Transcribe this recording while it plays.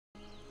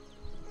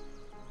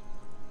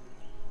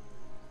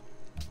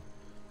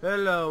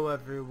Hello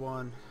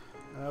everyone,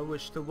 I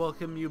wish to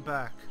welcome you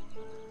back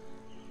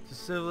to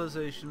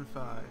Civilization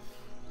 5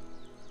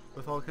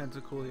 with all kinds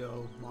of cool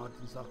mods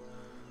and stuff.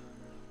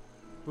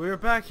 We're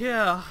back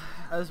here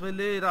as we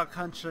lead our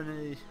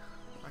country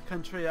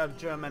of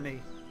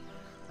Germany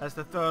as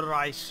the Third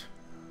Reich,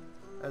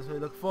 as we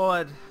look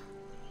forward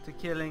to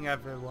killing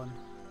everyone,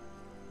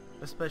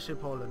 especially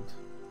Poland,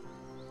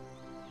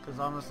 because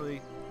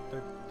honestly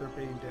they're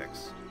being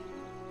dicks,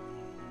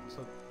 so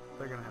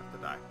they're gonna have to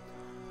die.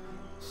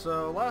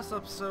 So last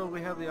episode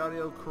we had the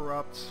audio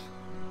corrupt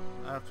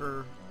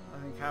after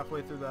I think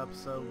halfway through the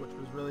episode, which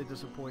was really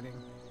disappointing.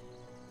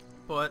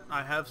 But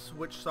I have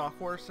switched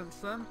software since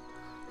then,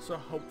 so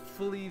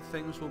hopefully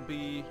things will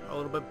be a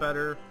little bit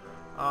better.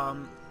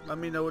 Let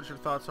me know what your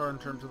thoughts are in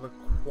terms of the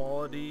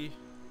quality.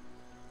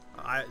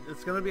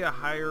 It's going to be a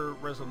higher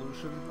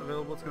resolution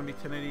available. It's going to be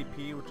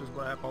 1080p, which is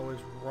what I've always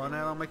run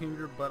at on my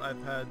computer, but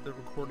I've had the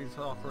recording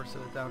software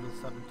set it down to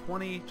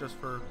 720 just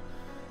for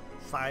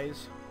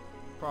size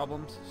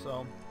problems,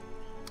 so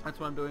that's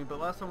what I'm doing.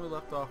 But last time we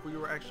left off, we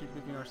were actually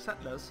moving our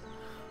settlers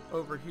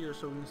over here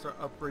so we can start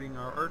upgrading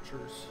our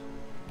archers,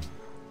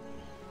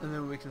 and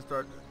then we can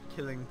start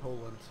killing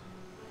Poland.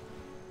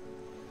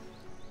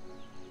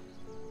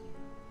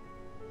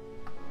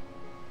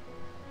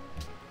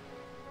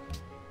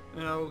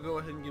 And I will go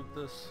ahead and give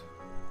this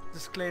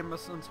disclaimer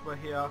since we're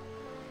here.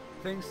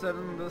 Things said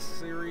in this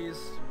series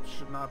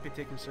should not be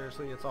taken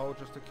seriously. It's all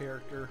just a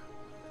character.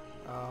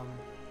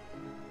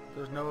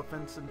 There's no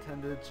offense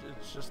intended,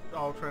 it's just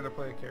all trying to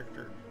play a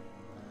character.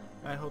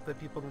 And I hope that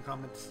people in the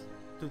comments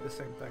do the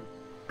same thing.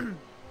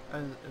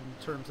 And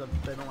in terms of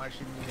they don't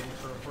actually mean any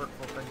sort of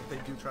hurtful thing if they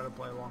do try to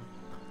play along.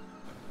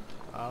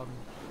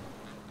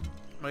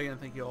 But again,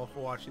 thank you all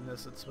for watching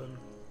this. It's been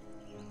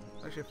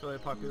actually a fairly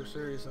popular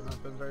series, and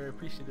I've been very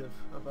appreciative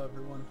of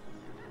everyone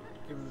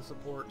giving the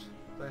support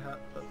that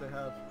they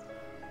have.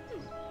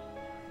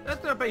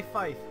 Let there be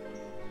faith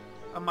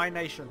in my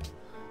nation,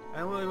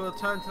 and we will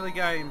turn to the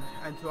game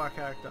and to our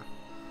character.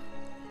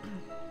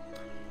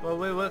 Well,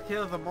 we will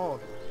kill them all.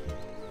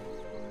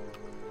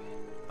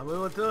 And we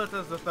will do it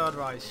as the Third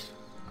Reich.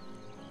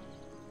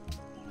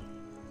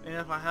 And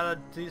if I had a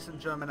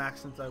decent German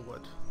accent, I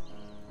would.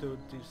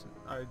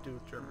 I'd do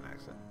a German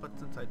accent. But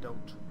since I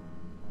don't,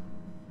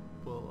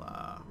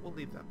 we'll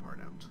leave that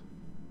part out.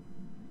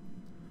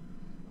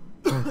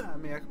 I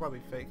mean, I could probably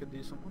fake a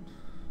decent one.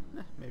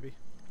 Maybe.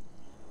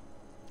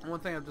 One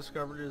thing I've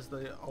discovered is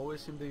they always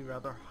seem to be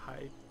rather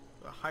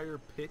higher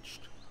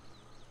pitched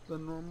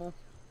than normal,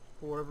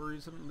 for whatever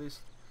reason. At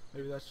least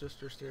maybe that's just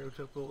your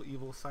stereotypical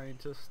evil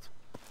scientist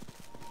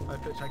high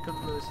pitch. I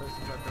couldn't really say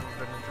since I've never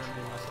been in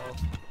Germany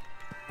myself,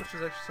 which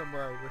is actually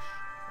somewhere I wish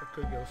I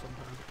could go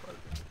sometime, but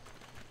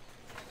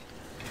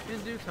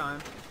in due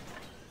time.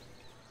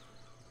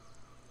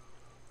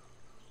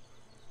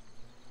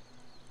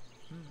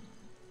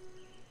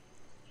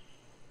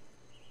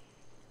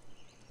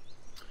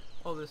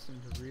 Oh, this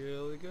seems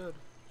really good.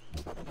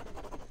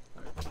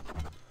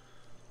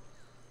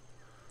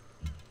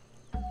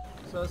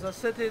 So as our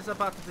city is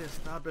about to be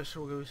established,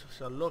 we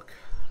shall look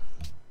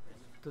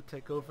to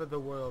take over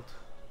the world.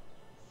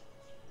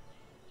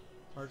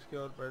 Arts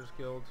Guild, Writers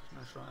Guild,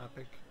 National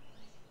Epic.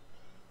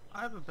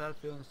 I have a bad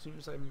feeling as soon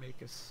as I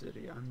make a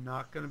city, I'm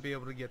not going to be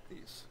able to get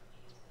these.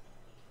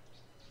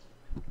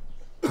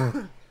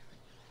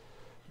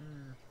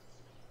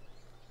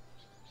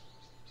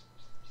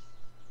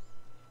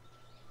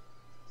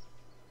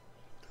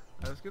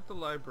 Let's get the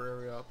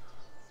library up.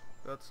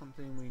 That's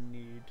something we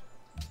need.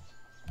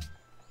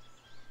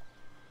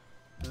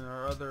 And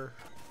our other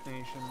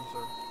nations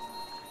are...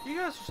 You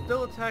guys are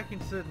still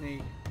attacking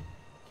Sydney.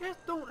 You guys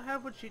don't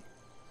have what you...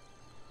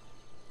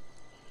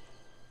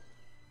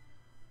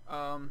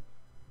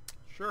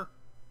 Sure.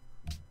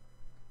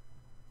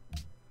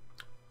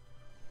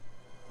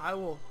 I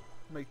will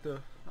make the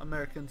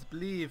Americans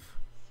believe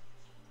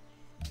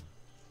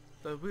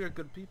that we are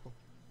good people.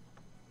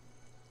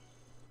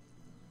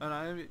 And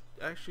I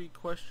actually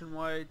question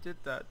why I did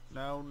that,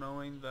 now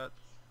knowing that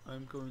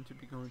I'm going to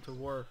be going to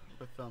war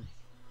with them.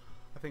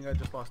 I think I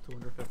just lost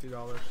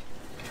 $250.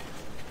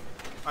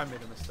 I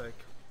made a mistake.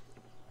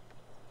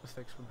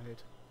 Mistakes were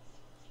made.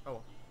 Oh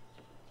well.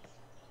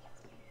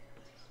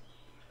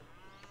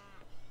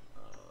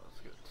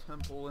 Let's get a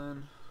temple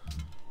in.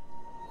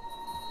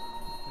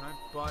 Can I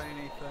buy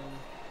anything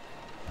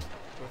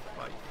with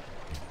faith?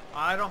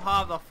 I don't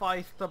have the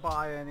faith to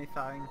buy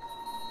anything.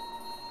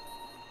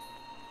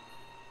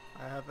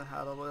 I haven't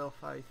had a little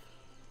faith.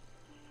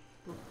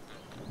 Oof.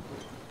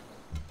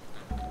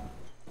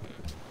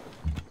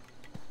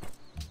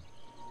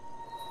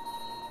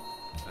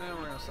 And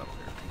we're gonna stop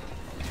here.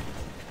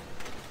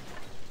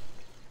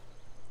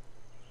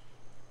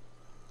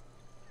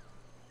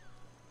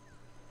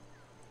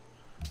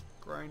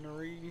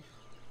 Granary.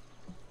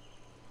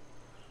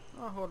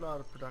 Not a whole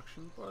lot of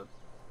production, but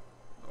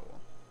oh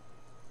well.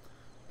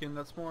 Again,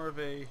 that's more of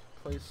a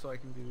place so I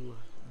can do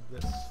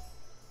this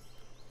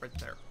right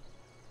there.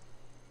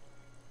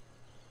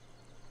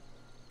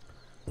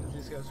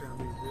 These guys are going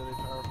to be really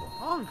powerful.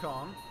 Hong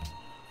Kong?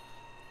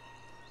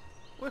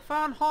 We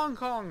found Hong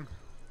Kong!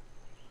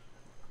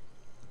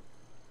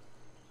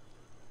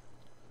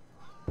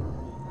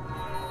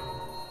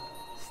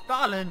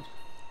 Stalin!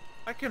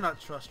 I cannot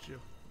trust you.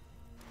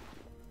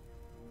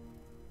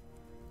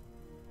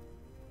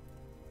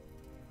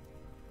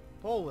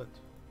 Poland.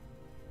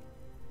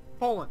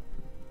 Poland.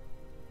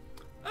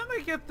 Let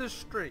me get this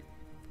straight.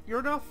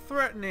 You're not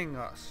threatening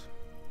us.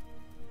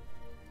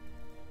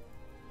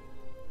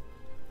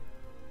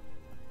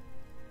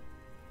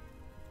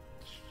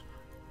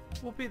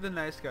 We'll be the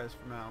nice guys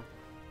for now.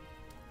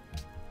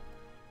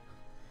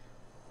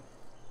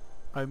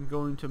 I'm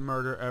going to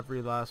murder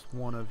every last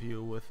one of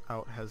you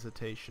without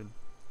hesitation.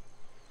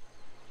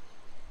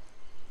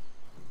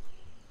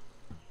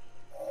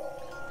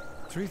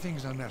 Three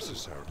things are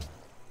necessary.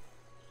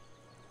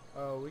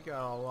 Oh, we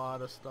got a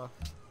lot of stuff.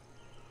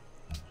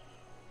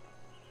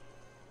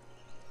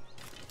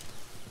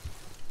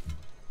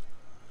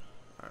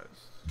 Alright,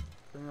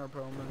 bring our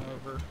bowman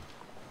over.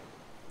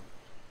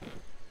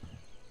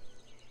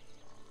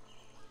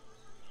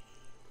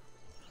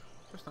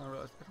 Just now I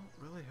realized I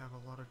don't really have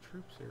a lot of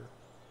troops here.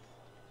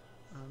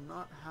 I'm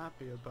not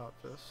happy about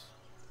this.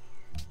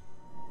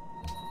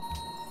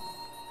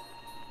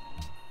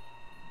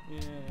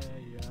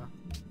 Yeah.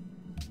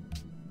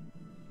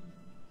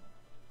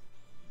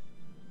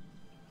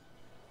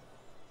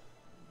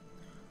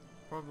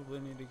 Probably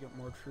need to get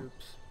more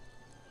troops.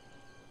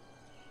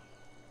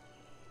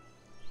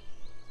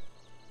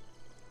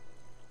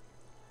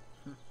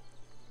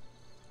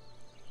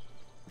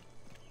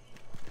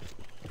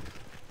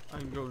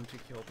 I'm going to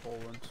kill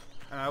Poland,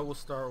 and I will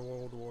start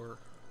World War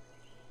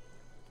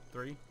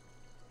III.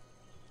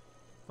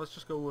 Let's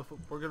just go with,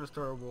 we're going to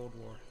start a World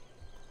War.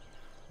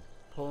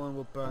 Poland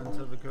will burn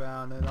to the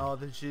ground, and all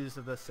the Jews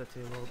of the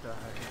city will die.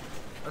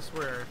 I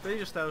swear, if they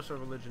establish a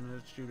religion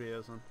and it's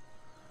Judaism,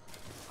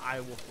 I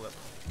will flip.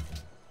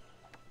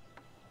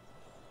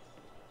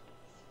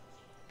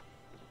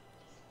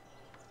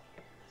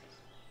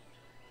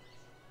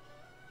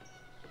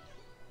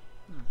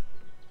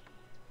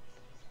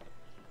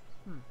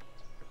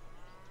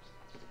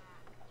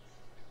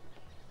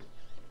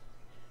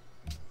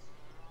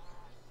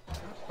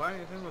 Buy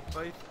anything with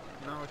faith?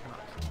 No, I cannot.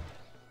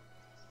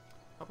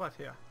 How about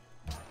here?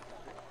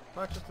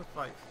 Purchase with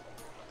faith.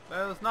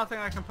 There's nothing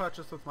I can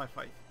purchase with my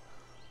faith.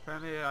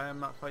 Apparently I am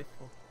not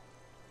faithful.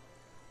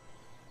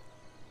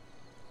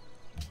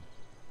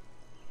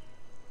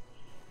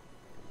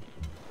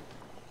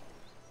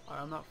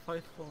 I am not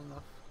faithful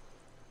enough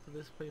to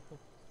these people.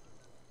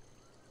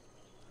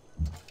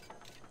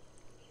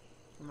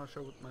 I'm not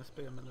sure what my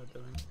spearmen are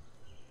doing.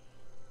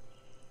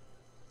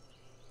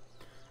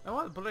 And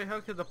what bloody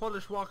hell could the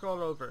Polish walk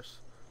all over us?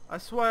 I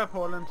swear,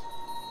 Poland,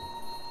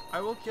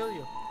 I will kill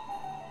you.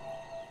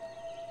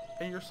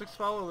 And your 6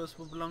 followers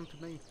will belong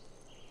to me.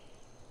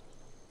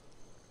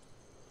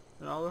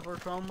 And Oliver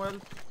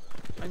Cromwell,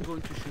 I'm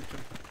going to shoot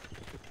him.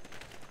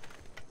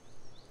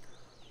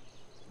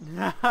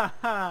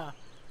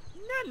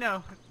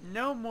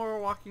 No more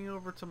walking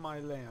over to my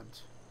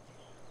land.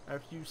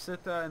 If you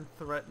sit there and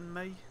threaten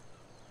me,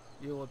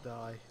 you will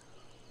die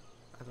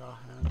at our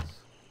hands.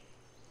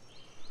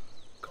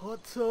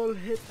 Kotzel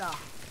Hitler.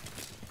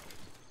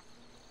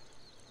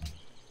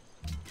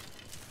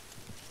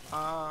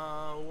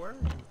 Where are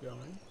you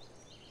going?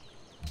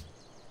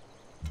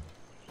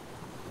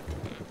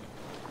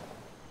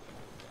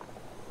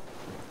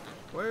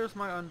 Where's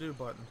my undo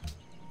button?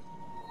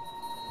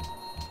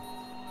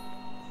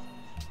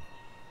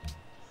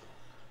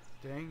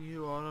 Dang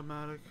you,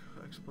 automatic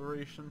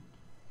exploration.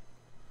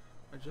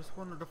 I just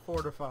wanted to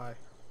fortify.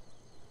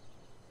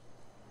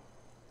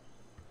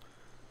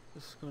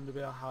 This is going to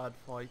be a hard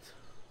fight.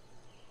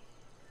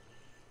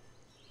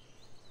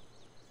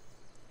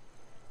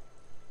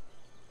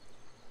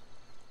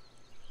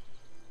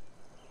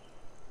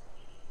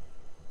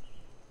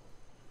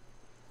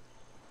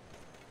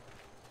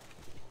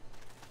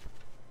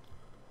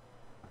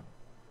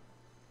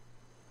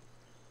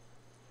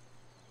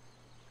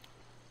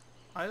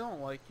 I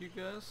don't like you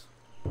guys,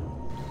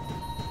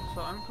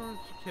 so I'm going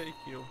to take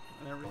you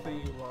and everything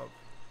you love.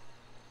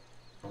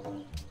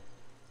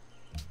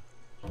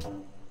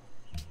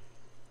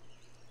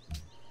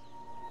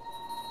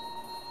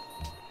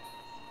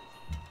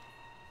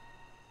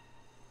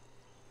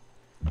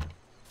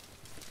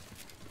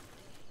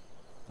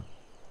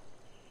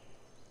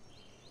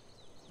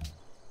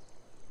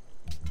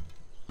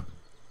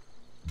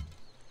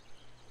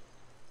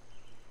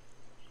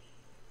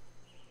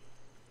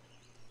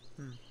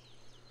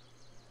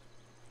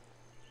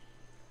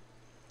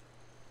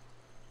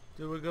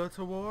 Do we go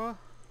to war?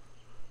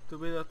 Do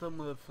we let them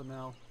live for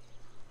now?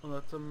 Or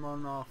let them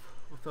run off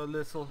with a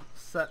little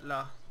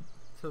settler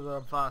to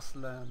their vast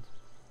land?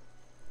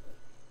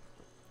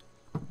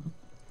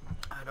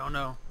 I don't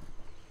know.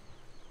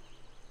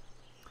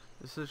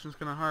 Decision's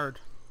kinda hard.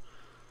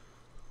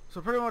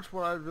 So pretty much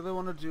what I really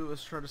want to do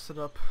is try to set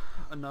up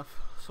enough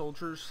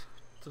soldiers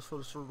to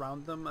sort of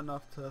surround them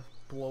enough to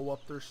blow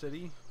up their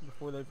city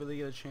before they really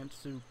get a chance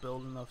to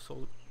build enough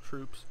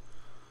troops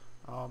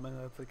And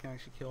if they can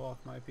actually kill off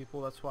my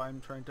people. That's why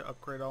I'm trying to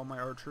upgrade all my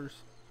archers.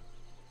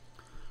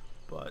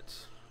 But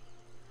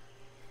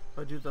if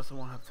I do this, I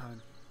won't have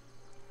time.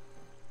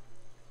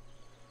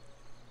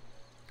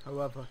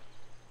 However,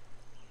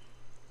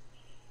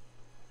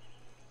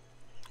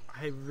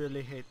 I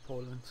really hate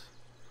Poland,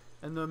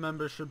 and the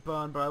members should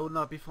burn, but I would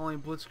not be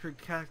following blitzkrieg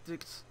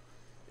tactics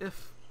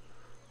if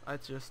I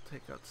just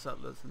take out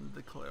settlers and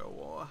declare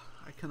war.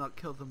 I cannot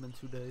kill them in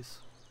 2 days.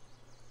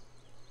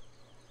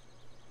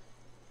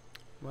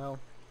 Well,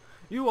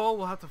 you all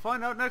will have to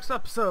find out next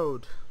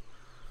episode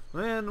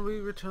when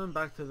we return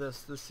back to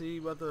this to see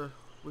whether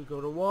we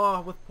go to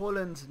war with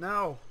Poland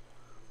now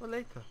or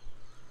later.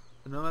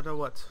 But no matter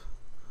what,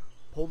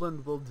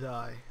 Poland will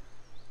die,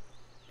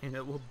 and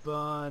it will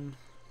burn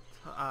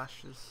to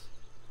ashes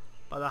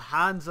by the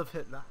hands of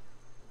Hitler.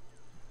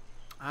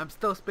 I'm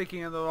still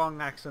speaking in the wrong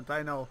accent,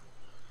 I know,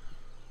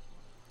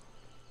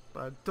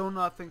 but I do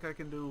not think I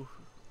can do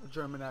a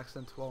German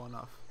accent well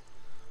enough.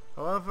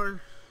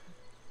 However,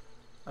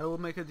 I will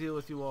make a deal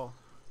with you all.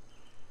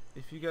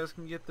 If you guys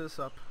can get this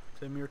up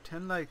to a mere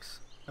 10 likes,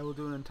 I will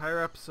do an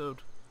entire episode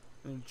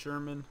in a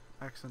German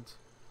accent.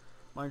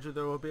 Mind you,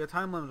 there will be a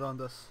time limit on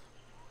this.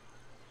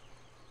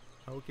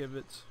 I will give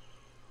it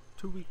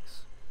 2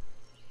 weeks.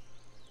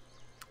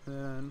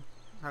 And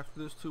after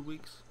those 2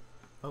 weeks,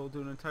 I will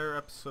do an entire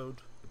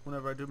episode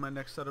whenever I do my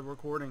next set of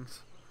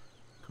recordings.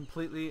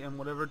 Completely in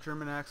whatever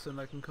German accent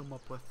I can come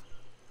up with.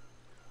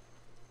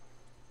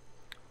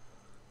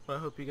 But I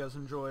hope you guys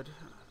enjoyed.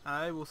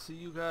 I will see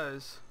you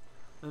guys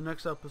in the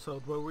next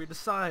episode where we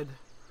decide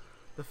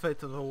the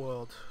fate of the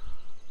world.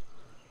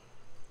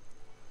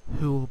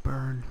 Who will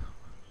burn?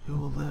 Who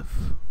will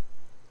live?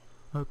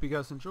 I hope you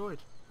guys enjoyed.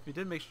 If you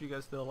did, make sure you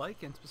guys hit a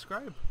like and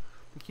subscribe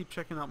to keep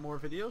checking out more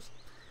videos.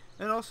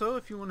 And also,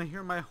 if you want to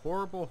hear my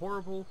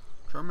horrible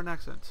German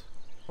accent,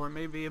 or it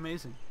may be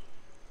amazing,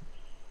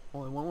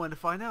 only one way to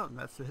find out, and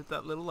that's to hit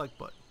that little like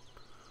button.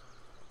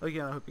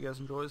 Again, I hope you guys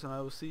enjoy, and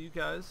I will see you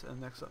guys in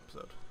the next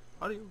episode.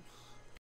 Adios.